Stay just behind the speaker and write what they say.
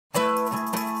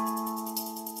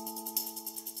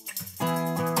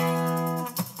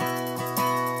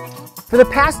For the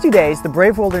past 2 days, the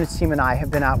Brave Wilderness team and I have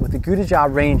been out with the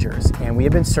Gudjuda Rangers, and we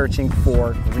have been searching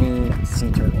for green sea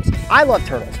turtles. I love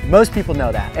turtles, most people know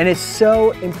that, and it's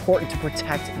so important to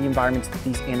protect the environments that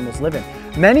these animals live in.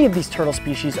 Many of these turtle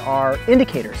species are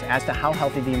indicators as to how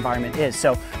healthy the environment is.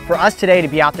 So for us today to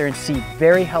be out there and see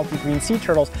very healthy green sea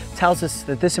turtles tells us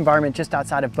that this environment just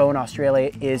outside of Bowen,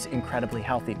 Australia is incredibly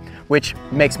healthy, which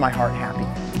makes my heart happy.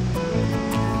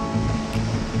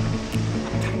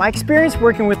 My experience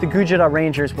working with the Gudjuda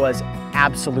Rangers was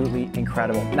absolutely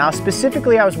incredible. Now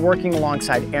specifically I was working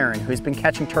alongside Aaron, who's been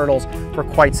catching turtles for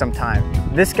quite some time.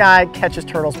 This guy catches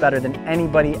turtles better than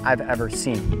anybody I've ever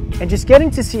seen. And just getting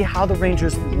to see how the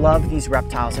Rangers love these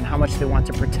reptiles and how much they want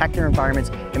to protect their environments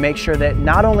and make sure that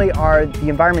not only are the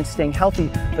environments staying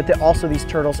healthy, but that also these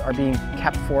turtles are being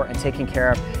kept for and taken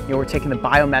care of. You know, we're taking the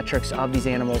biometrics of these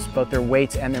animals, both their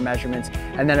weights and their measurements,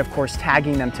 and then of course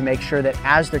tagging them to make sure that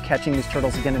as they're catching these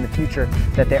turtles again in the future,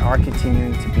 that they are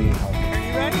continuing to be healthy. Are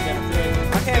you ready?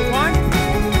 Okay, 1, 2, 3.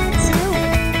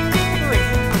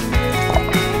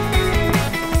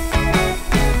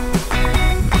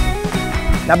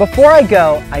 Now before I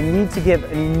go, I need to give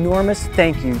an enormous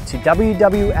thank you to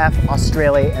WWF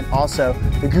Australia and also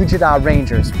the Gudjuda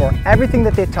Rangers for everything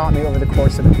that they've taught me over the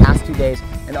course of the past 2 days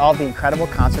and all of the incredible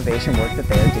conservation work that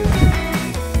they are doing.